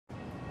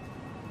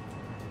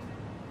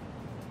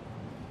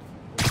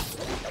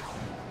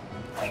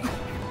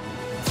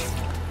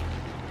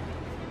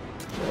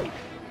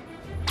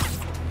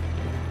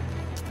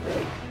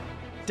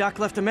Doc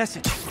left a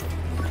message.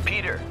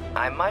 Peter,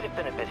 I might have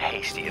been a bit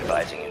hasty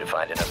advising you to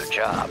find another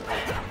job.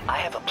 I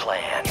have a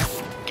plan.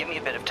 Give me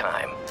a bit of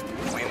time.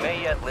 We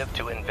may yet live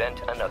to invent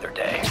another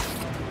day.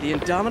 The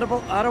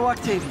indomitable Otto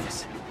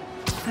Octavius.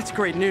 That's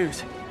great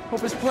news.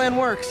 Hope his plan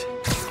works.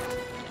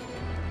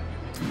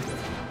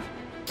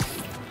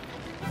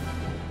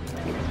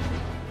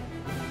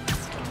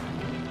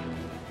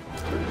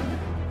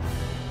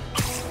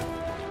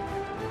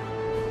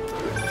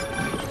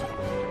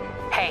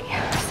 Hey,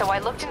 so I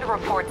looked into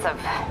reports of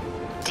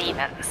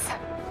demons.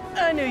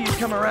 I knew you'd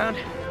come around.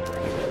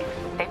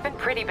 They've been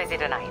pretty busy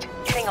tonight,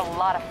 hitting a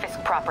lot of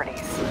Fisk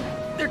properties.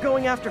 They're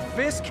going after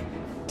Fisk?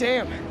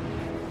 Damn.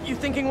 You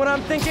thinking what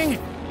I'm thinking?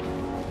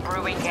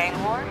 Brewing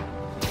gang war?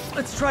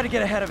 Let's try to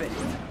get ahead of it.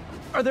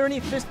 Are there any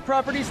Fisk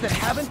properties that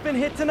haven't been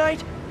hit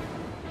tonight?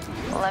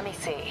 Let me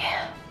see.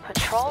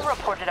 Patrol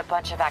reported a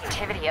bunch of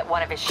activity at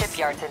one of his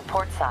shipyards in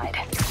Portside.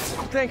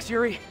 Thanks,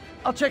 Yuri.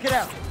 I'll check it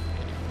out.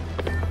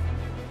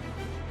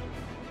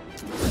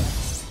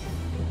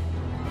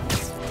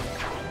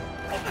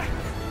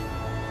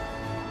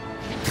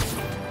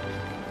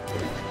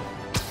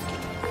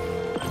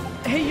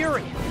 Hey,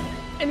 Yuri.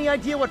 Any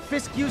idea what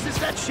Fisk uses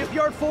that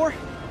shipyard for?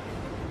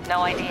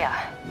 No idea.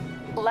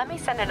 Let me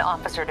send an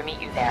officer to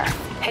meet you there.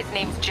 His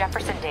name's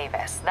Jefferson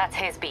Davis. That's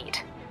his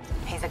beat.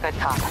 He's a good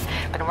cop.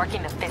 Been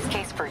working the Fisk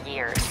case for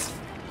years.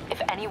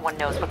 If anyone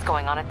knows what's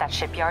going on at that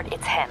shipyard,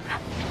 it's him.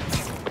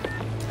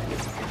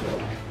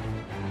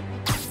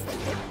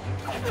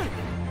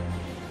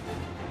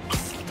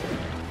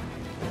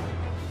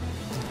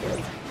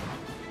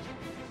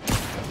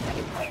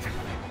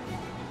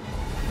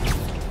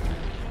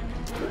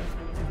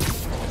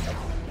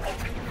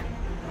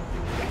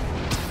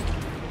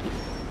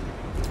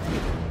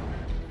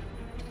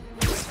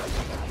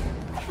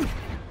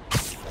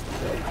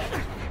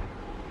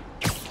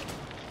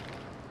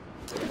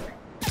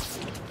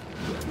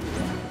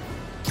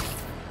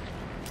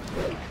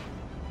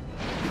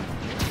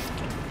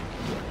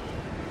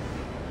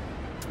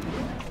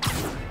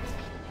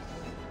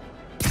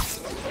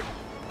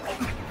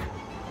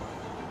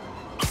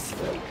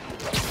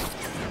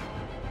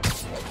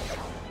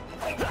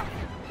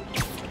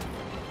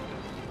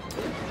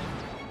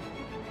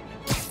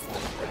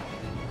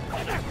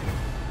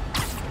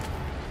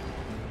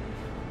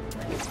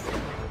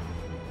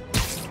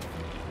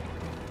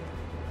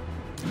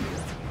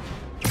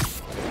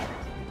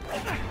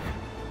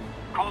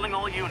 Calling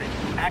all units.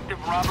 Active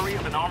robbery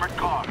of an armored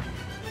car.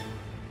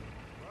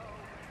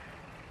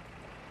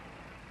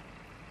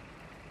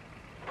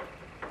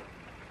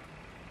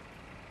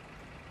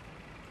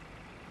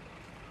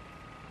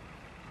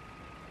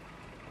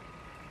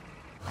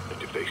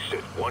 And if they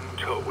set one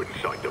toe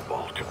inside the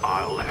vault,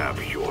 I'll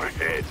have your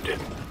head.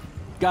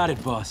 Got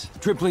it, boss.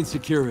 Tripling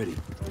security.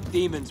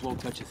 Demons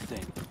won't touch a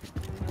thing.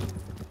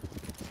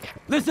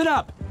 Listen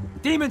up!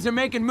 Demons are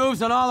making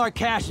moves on all our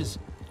caches.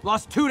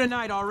 Lost 2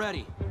 tonight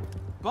already.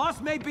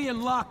 Boss may be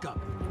in lockup,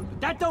 but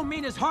that don't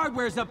mean his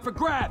hardware's up for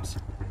grabs.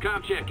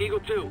 Com check, Eagle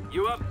 2,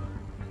 you up?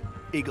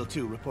 Eagle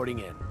 2 reporting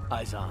in.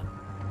 Eyes on.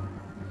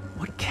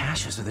 What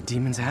caches are the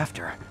demons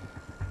after?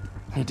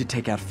 Need to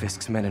take out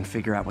Fisk's men and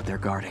figure out what they're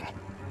guarding.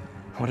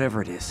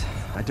 Whatever it is,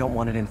 I don't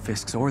want it in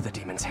Fisk's or the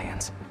demons'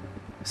 hands.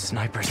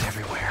 Snipers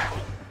everywhere.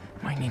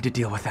 Might need to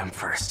deal with them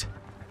first.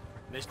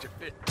 Mr.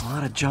 Fit. A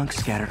lot of junk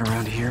scattered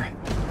around here.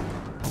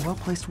 A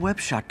well-placed web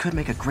shot could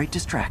make a great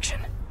distraction.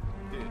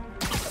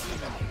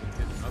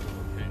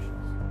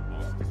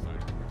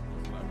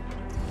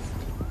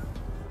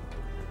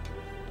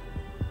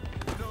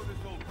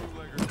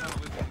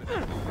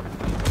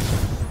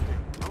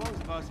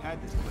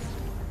 Had this place.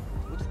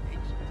 Looks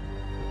ancient.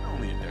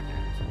 Only a decade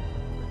or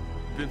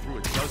two. Been through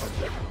a dozen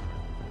decades.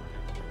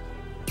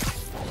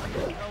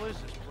 What the hell is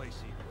this place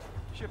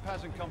even? Ship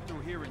hasn't come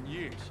through here in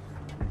years.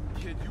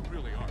 Kid, you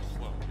really are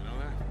slow, you know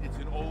that? It's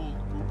an old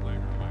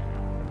bootlegger, right?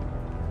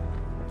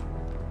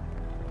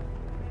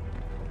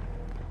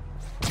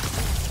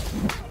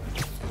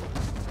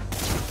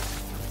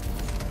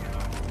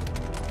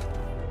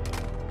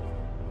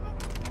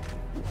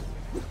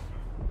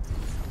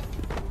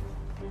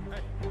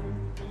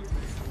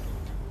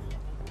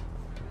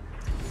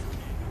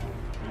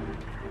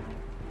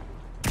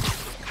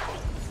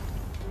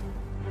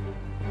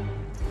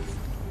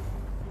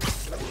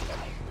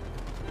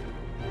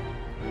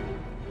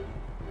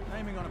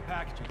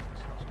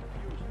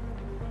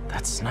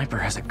 That sniper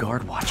has a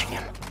guard watching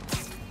him.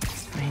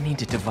 May need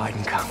to divide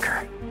and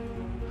conquer.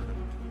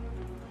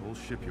 The whole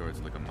shipyard's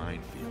like a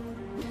minefield.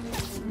 We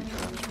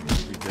traps from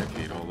every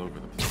decade all over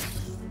the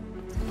place.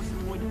 What's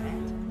the point of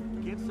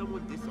that? Can't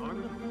someone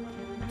disarm them?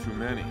 Too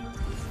many.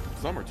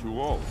 Some are too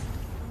old.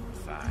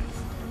 Besides,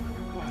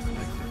 boss likes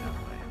it that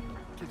way.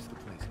 Gives the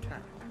place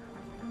character.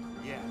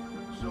 Yeah,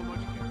 so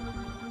much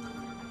character.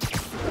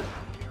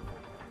 Careful.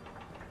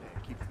 Yeah,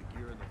 keeps the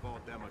gear in the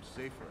vault that much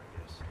safer, I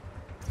guess.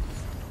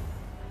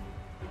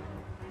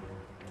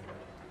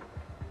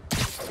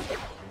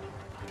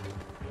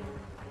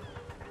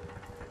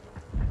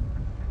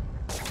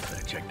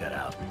 Better check that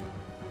out.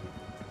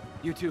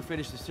 You two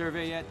finished the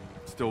survey yet?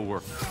 Still still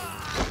working.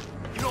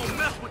 You don't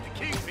mess with the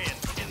Kingpin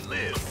and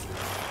live.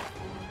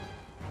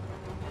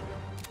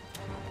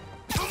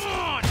 Come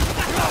on!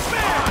 That's not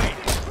bad!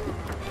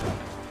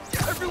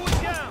 Everyone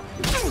down!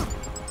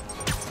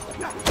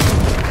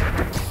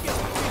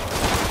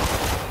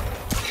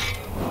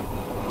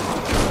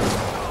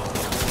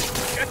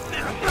 Get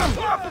this stuff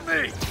off of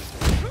me!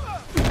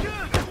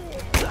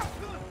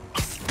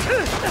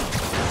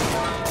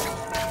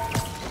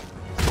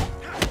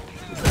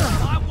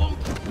 I won't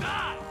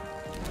die!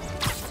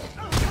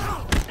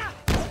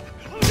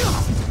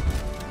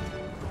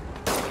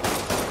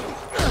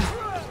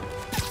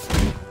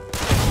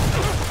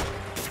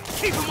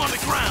 Keep him on the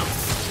ground!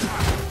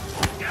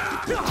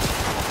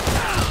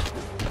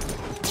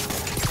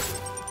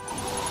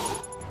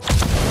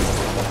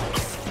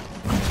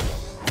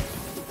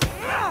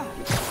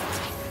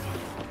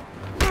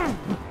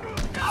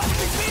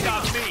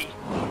 Stop me!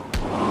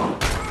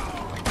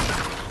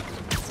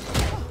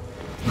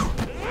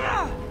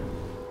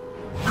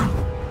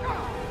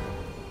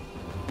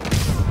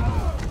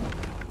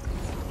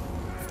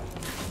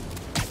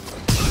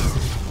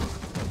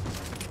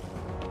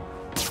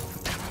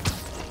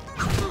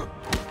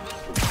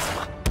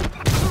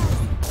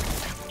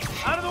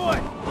 Out of the way!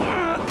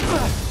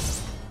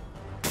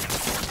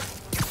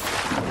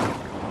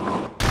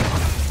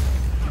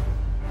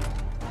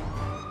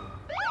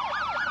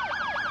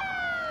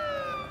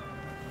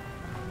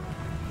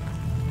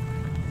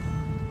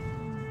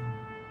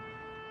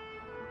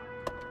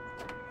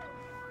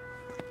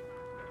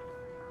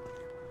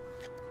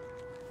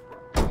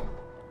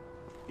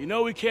 You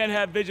know we can't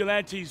have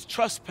vigilantes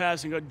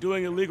trespassing or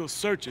doing illegal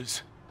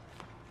searches,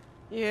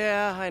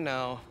 Yeah, I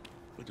know.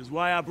 which is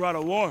why I brought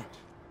a warrant.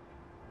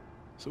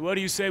 So what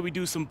do you say we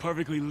do some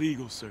perfectly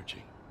legal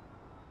searching?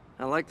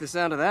 I like the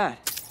sound of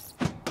that.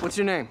 What's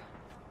your name?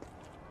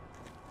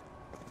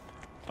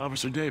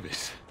 Officer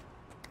Davis.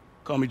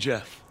 Call me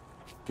Jeff.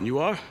 And you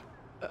are?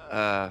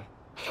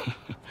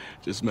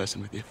 Just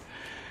messing with you.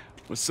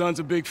 My son's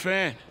a big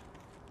fan.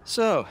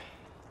 So,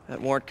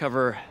 that warrant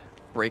cover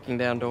breaking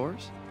down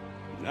doors?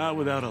 Not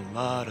without a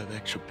lot of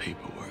extra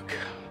paperwork.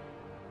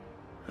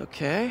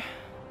 Okay.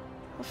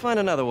 I'll find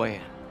another way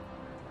in.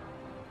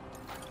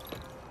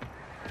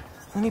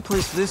 Any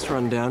place this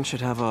rundown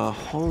should have a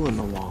hole in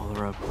the wall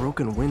or a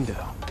broken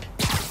window.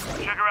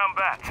 Check around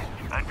back.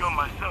 I'd go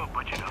myself,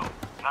 but you know,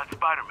 not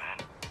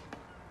Spiderman.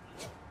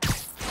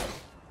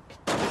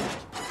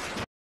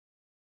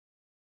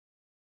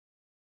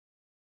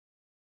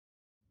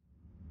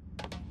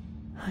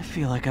 I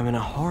feel like I'm in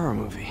a horror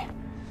movie.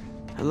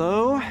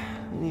 Hello?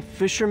 Any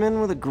fisherman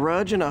with a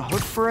grudge and a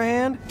hook for a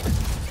hand?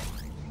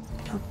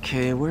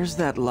 Okay, where's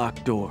that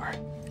locked door?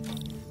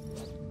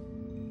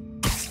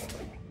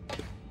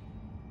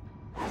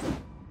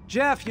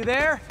 Jeff, you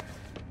there?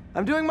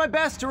 I'm doing my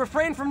best to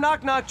refrain from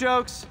knock-knock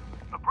jokes.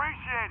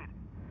 Appreciate it.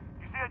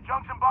 You see a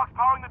junction box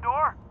powering the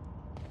door?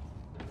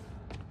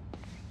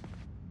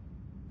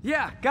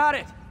 Yeah, got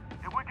it.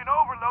 If we can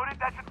overload it,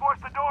 that should force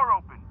the door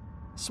open.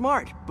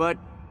 Smart, but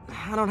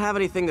I don't have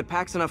anything that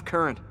packs enough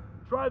current.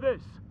 Try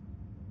this.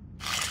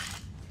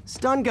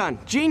 Stun gun,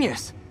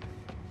 genius!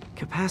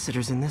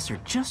 Capacitors in this are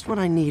just what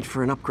I need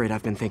for an upgrade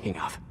I've been thinking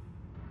of.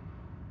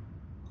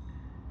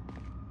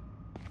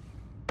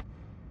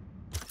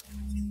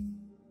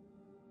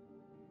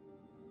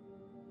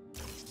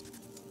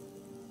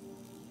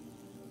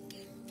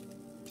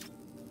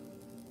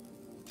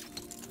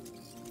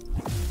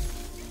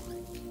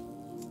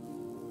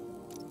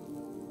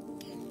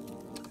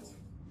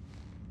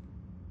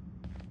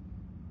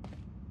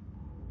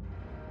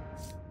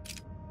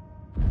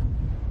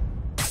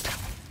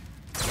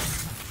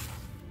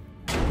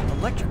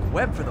 Electric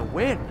web for the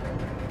win.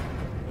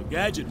 A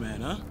gadget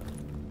man, huh?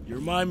 You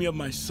remind me of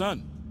my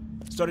son.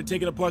 Started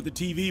taking apart the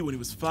TV when he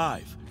was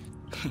 5.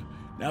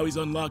 Now he's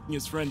unlocking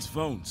his friends'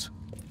 phones.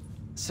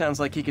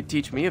 Sounds like he could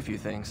teach me a few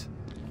things.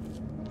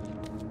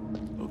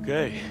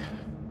 Okay.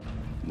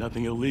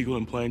 Nothing illegal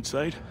in plain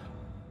sight?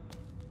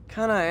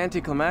 Kinda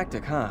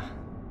anticlimactic, huh?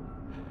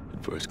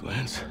 At first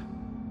glance.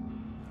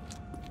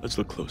 Let's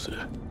look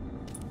closer.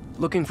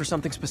 Looking for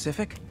something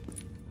specific?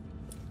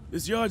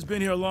 This yard's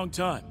been here a long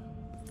time.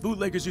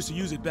 Bootleggers used to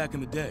use it back in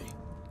the day.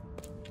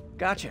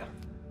 Gotcha.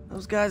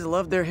 Those guys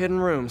love their hidden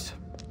rooms.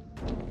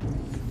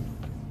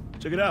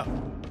 Check it out.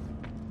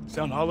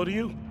 Sound hollow to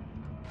you?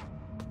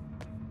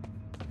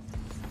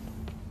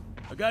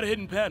 I got a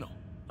hidden panel,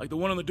 like the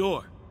one on the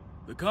door.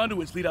 The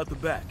conduits lead out the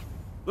back.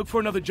 Look for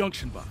another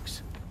junction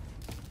box.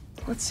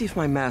 Let's see if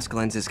my mask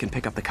lenses can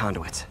pick up the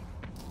conduits.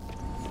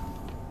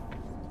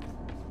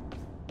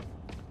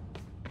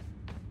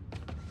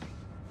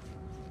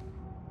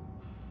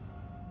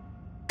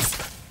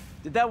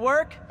 Did that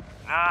work?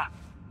 Nah.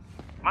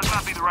 Must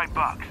not be the right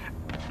box.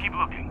 Keep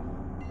looking.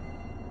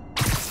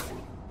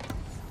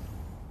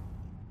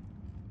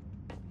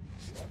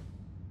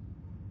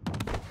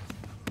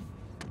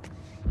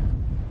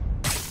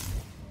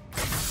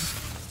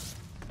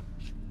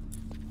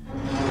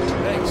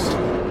 Thanks.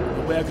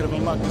 No way I could have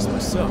unlocked this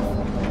myself.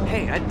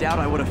 Hey, I doubt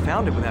I would have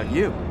found it without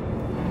you.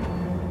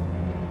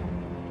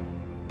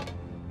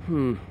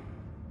 We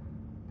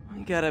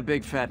got a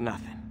big fat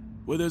nothing.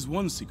 Well, there's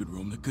one secret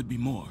room that could be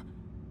more.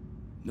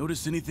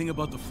 Notice anything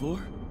about the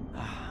floor?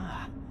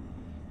 Aha.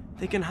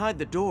 They can hide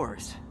the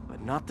doors, but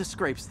not the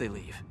scrapes they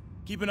leave.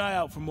 Keep an eye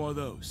out for more of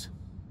those.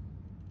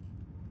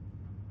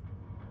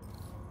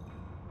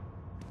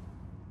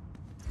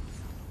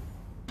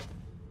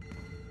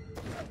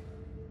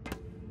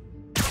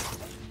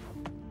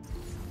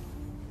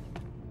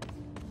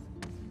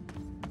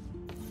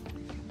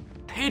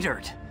 Pay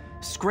dirt.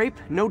 Scrape,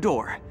 no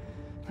door.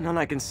 None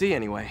I can see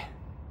anyway.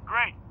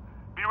 Great.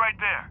 Be right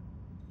there.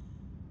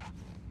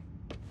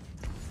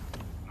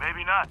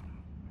 Maybe not.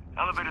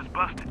 Elevator's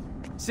busted.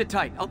 Sit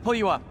tight, I'll pull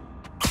you up.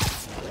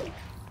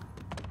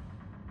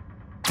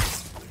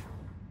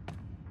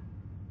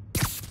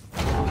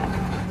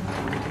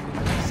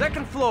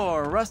 Second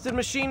floor, rusted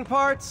machine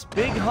parts,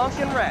 big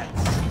honkin'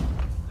 rats.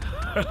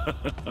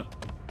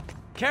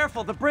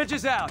 Careful, the bridge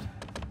is out.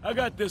 I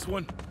got this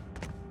one.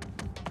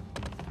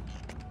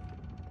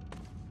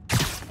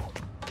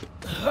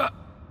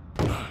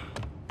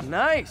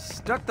 Nice,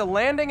 stuck the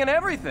landing and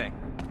everything.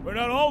 We're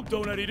not all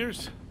donut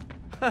eaters.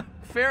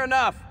 Fair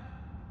enough.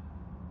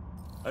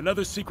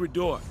 Another secret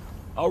door.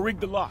 I'll rig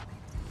the lock.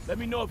 Let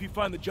me know if you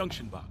find the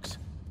junction box.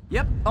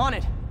 Yep, on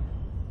it.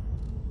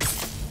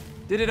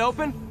 Did it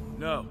open?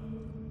 No.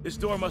 This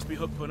door must be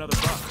hooked to another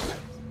box.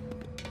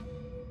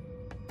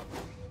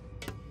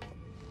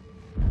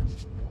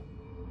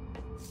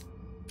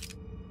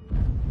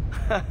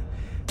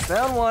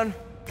 Found one.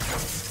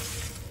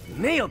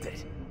 Nailed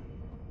it.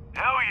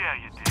 Hell yeah,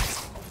 you did.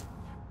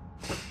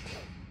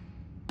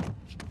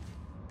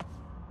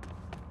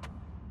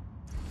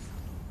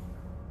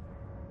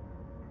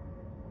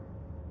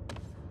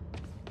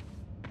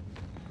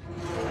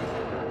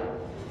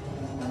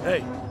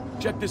 Hey,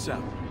 check this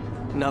out.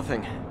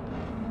 Nothing.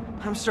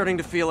 I'm starting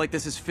to feel like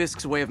this is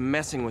Fisk's way of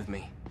messing with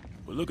me.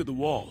 But look at the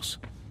walls.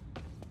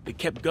 They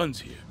kept guns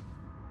here.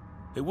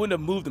 They wouldn't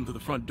have moved them to the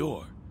front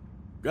door.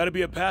 Gotta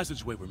be a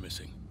passageway we're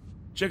missing.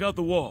 Check out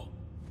the wall.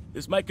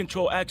 This might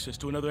control access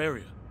to another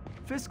area.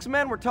 Fisk's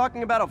men were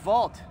talking about a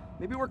vault.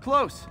 Maybe we're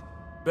close.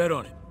 Bet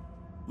on it.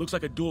 Looks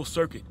like a dual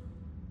circuit.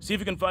 See if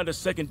you can find a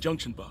second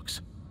junction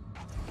box.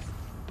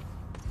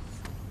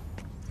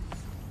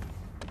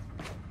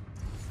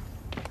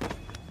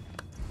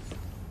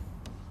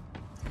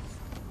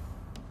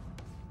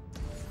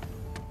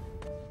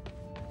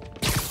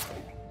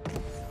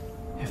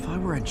 If I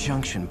were a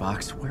junction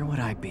box, where would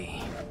I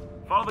be?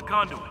 Follow the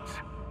conduits.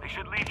 They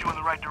should lead you in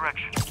the right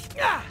direction.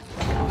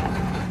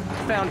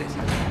 Found it.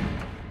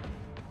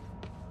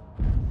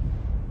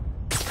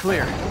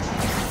 Clear.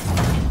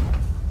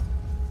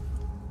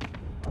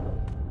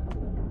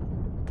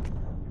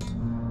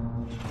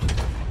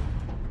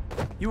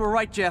 You were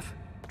right, Jeff.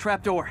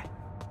 Trapdoor.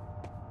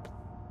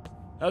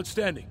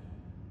 Outstanding.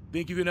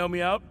 Think you can help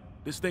me out?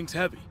 This thing's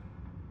heavy.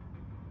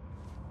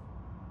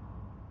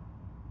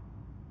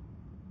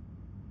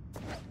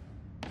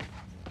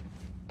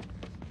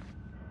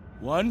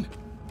 One,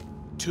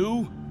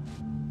 2,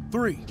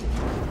 3.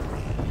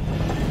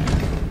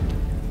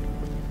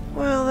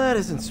 Well, that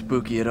isn't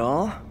spooky at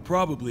all.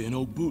 Probably an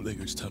old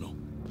bootlegger's tunnel.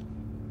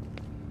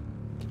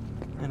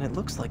 And it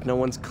looks like no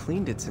one's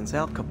cleaned it since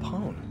Al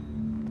Capone.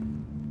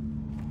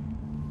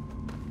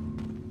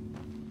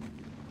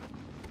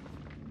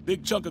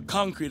 Big chunk of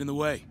concrete in the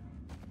way.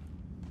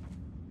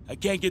 I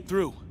can't get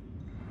through.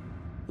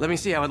 Let me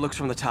see how it looks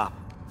from the top.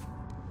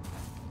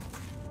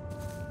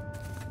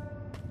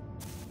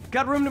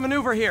 Got room to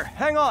maneuver here.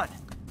 Hang on.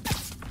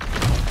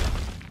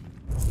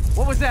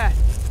 What was that?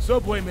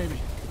 Subway, maybe.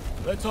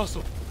 Let's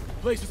hustle.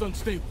 Place is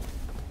unstable.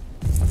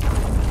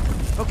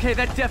 Okay,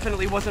 that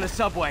definitely wasn't a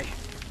subway.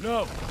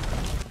 No.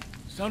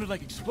 Sounded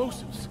like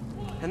explosives.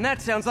 And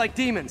that sounds like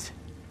demons.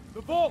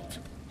 The vault!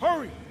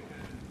 Hurry!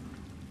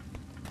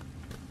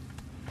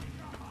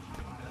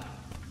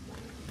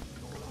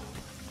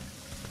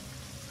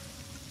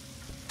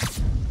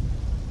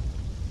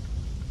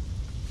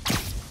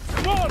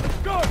 Come on, let's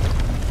go!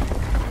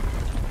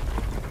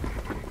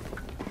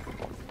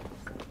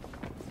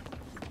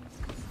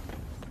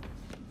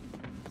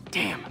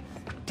 Damn.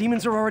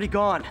 Demons are already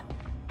gone.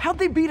 How'd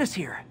they beat us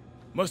here?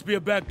 Must be a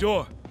back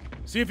door.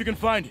 See if you can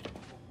find it.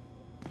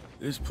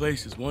 This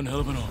place is one hell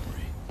of an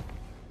armory.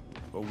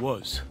 Or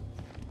was.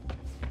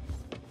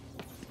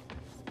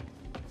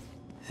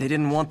 They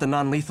didn't want the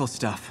non-lethal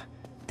stuff.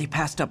 They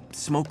passed up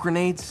smoke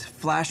grenades,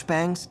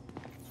 flashbangs.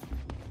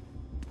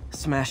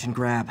 Smash and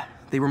grab.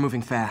 They were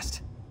moving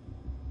fast.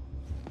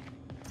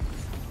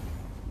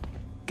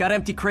 Got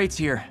empty crates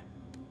here.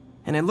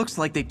 And it looks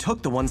like they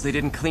took the ones they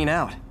didn't clean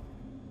out.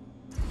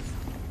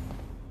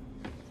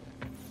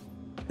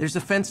 There's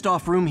a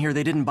fenced-off room here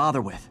they didn't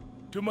bother with.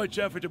 Too much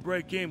effort to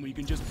break in when you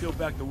can just peel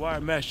back the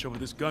wire mesh over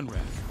this gun rack.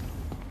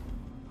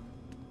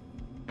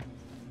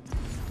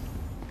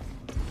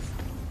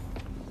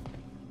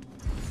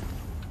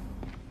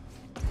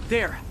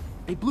 There.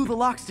 They blew the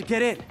locks to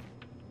get in.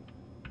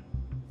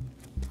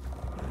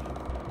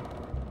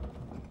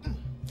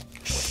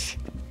 Shh.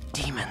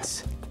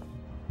 Demons.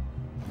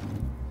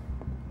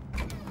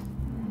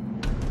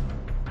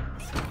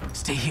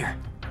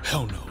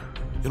 Hell no.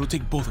 It'll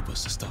take both of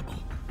us to stop them.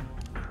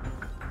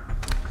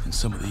 And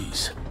some of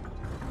these.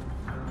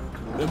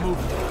 They're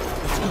moving.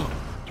 Let's go.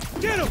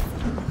 Get him!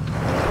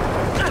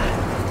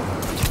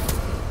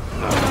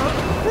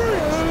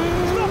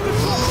 Stop the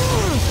truck!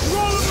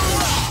 Roll him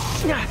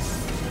around!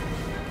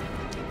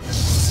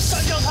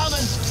 Gunshot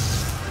coming!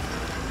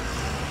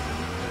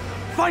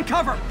 Find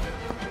cover!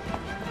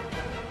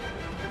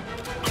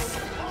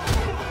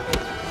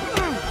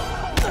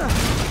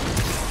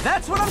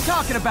 That's what I'm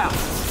talking about!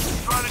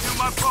 Trying to do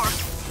my part.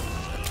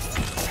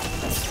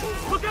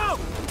 Look out!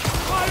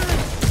 Firing!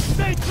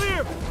 Stay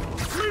clear!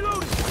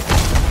 Reload!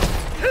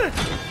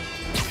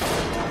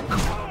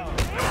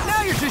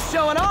 Now you're just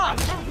showing off!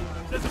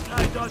 There's a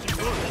guy dodging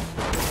bullets.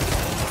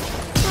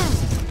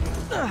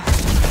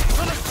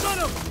 Gonna stun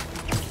him!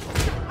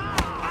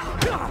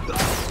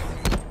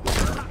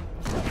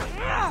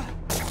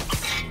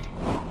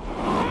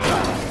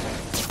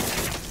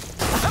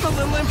 I'm a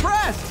little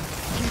impressed!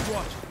 Keep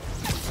watching.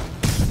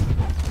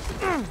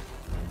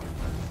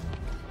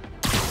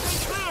 Stay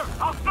clear!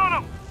 I'll stun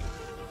him!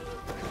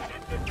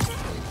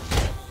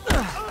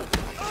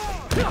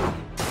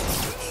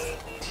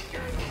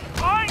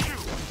 Behind you!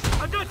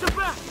 I got your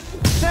back!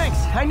 Thanks,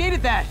 I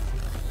needed that!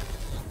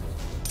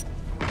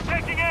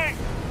 Taking aim!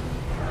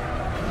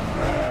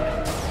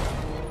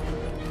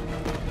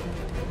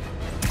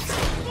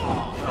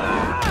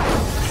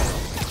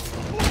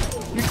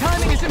 Your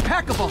timing is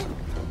impeccable!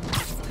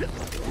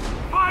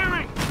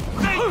 Firing!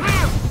 Stay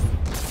clear!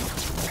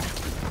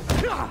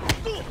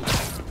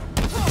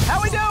 How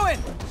we doing?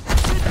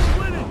 It's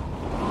winning!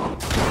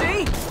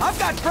 See? I've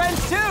got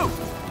friends too!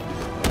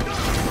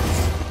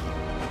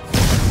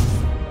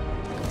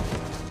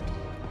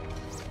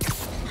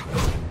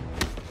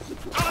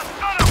 Gonna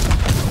stun him!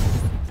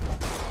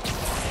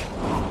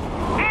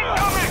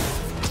 Incoming!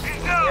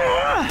 He's down!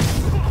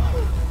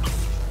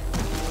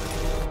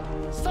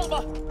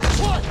 Stop!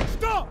 What?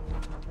 Stop!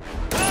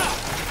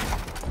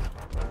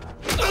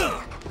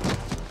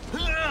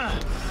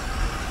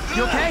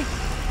 You okay?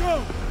 Go!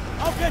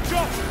 I'll get you!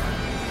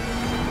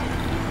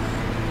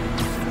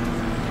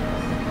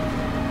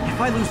 If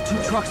I lose 2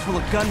 trucks full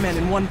of gunmen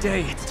in one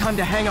day, it's time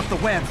to hang up the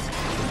webs.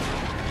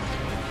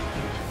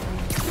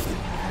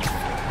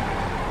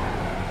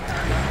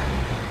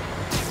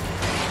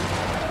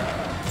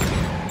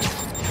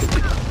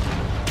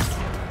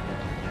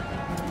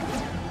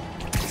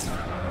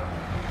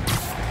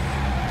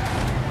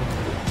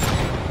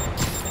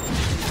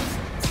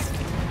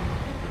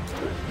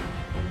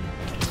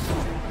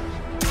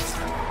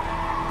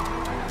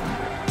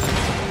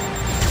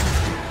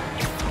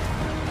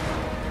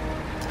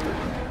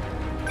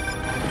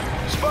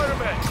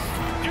 Spiderman!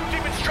 Few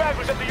demon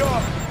stragglers at the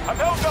yard. I'm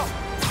held up.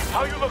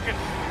 How you looking?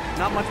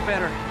 Not much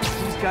better.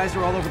 These guys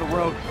are all over the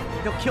road.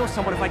 They'll kill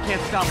someone if I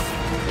can't stop them.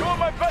 Doing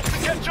my best to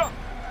catch up,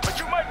 but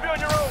you might be on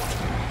your own.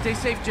 Stay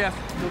safe, Jeff.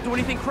 Don't do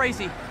anything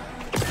crazy.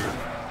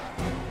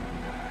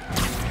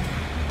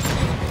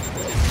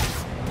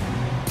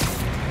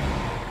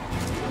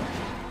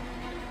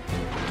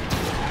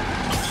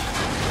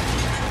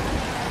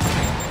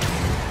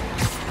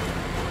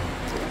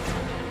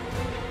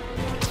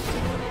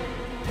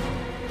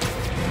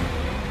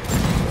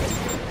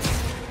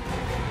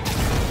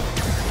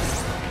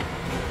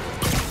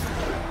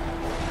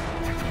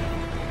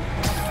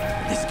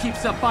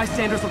 Keeps up,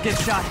 bystanders will get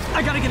shot.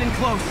 I gotta get in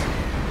close.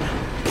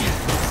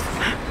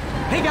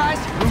 Hey guys,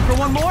 room for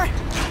one more?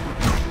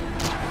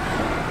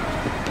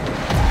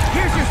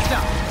 Here's your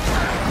stuff.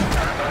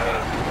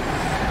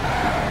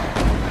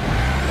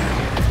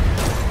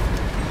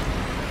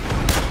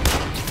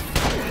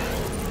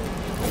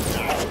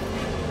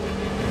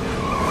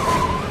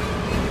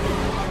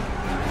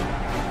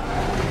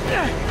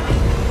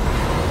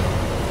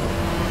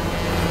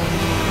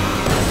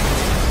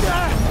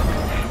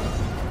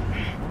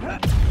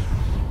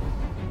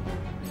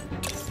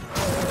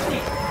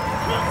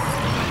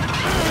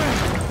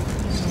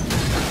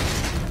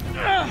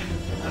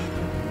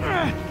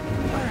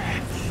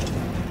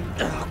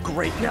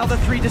 Great, now the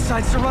 3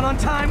 decides to run on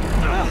time.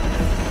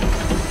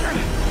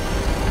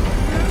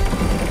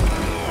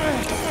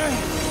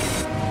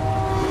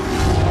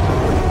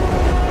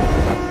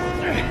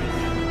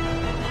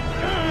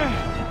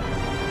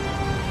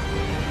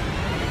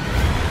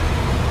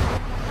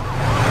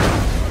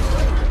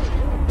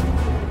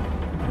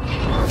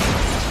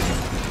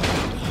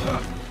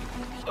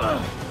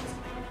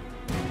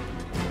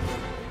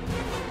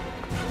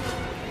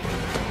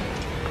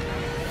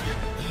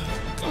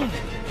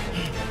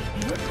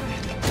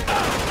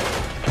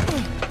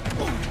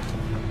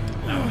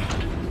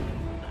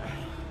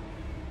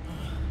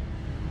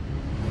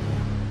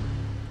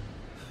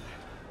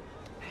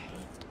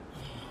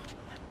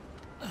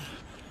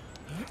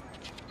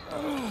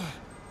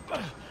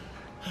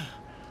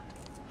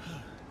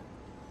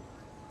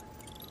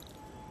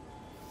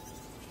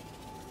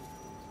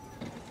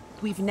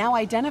 We've now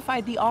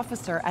identified the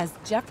officer as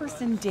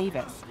Jefferson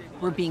Davis.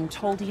 We're being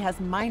told he has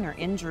minor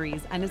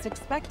injuries and is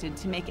expected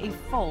to make a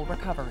full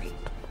recovery.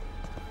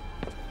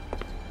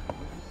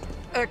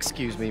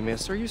 Excuse me,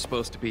 miss. Are you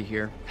supposed to be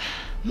here?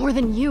 More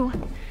than you.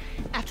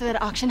 After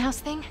that auction house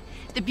thing,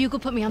 the Bugle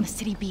put me on the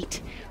city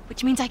beat,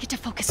 which means I get to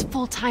focus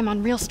full-time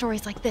on real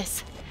stories like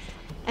this.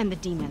 And the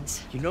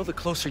demons. You know the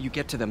closer you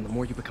get to them, the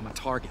more you become a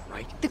target,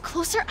 right? The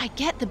closer I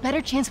get, the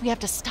better chance we have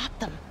to stop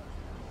them.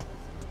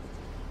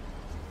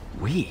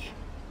 We?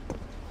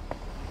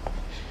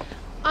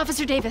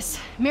 Officer Davis,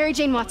 Mary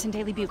Jane Watson,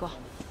 Daily Bugle.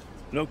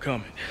 No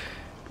comment.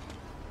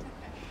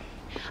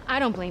 I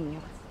don't blame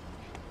you.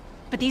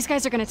 But these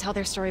guys are gonna tell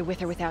their story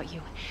with or without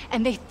you,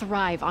 and they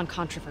thrive on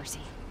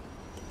controversy.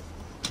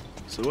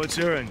 So what's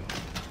your end?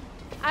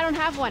 I don't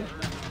have one.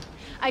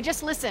 I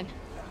just listen.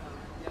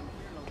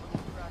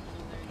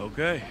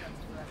 Okay.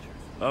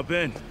 Up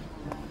in.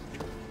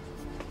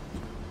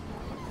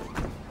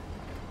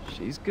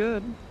 She's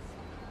good.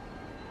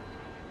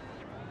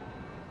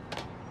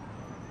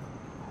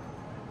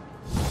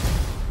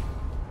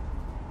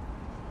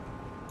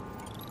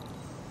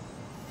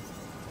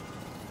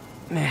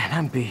 Man,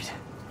 I'm beat.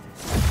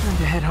 Time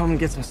to head home and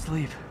get some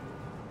sleep.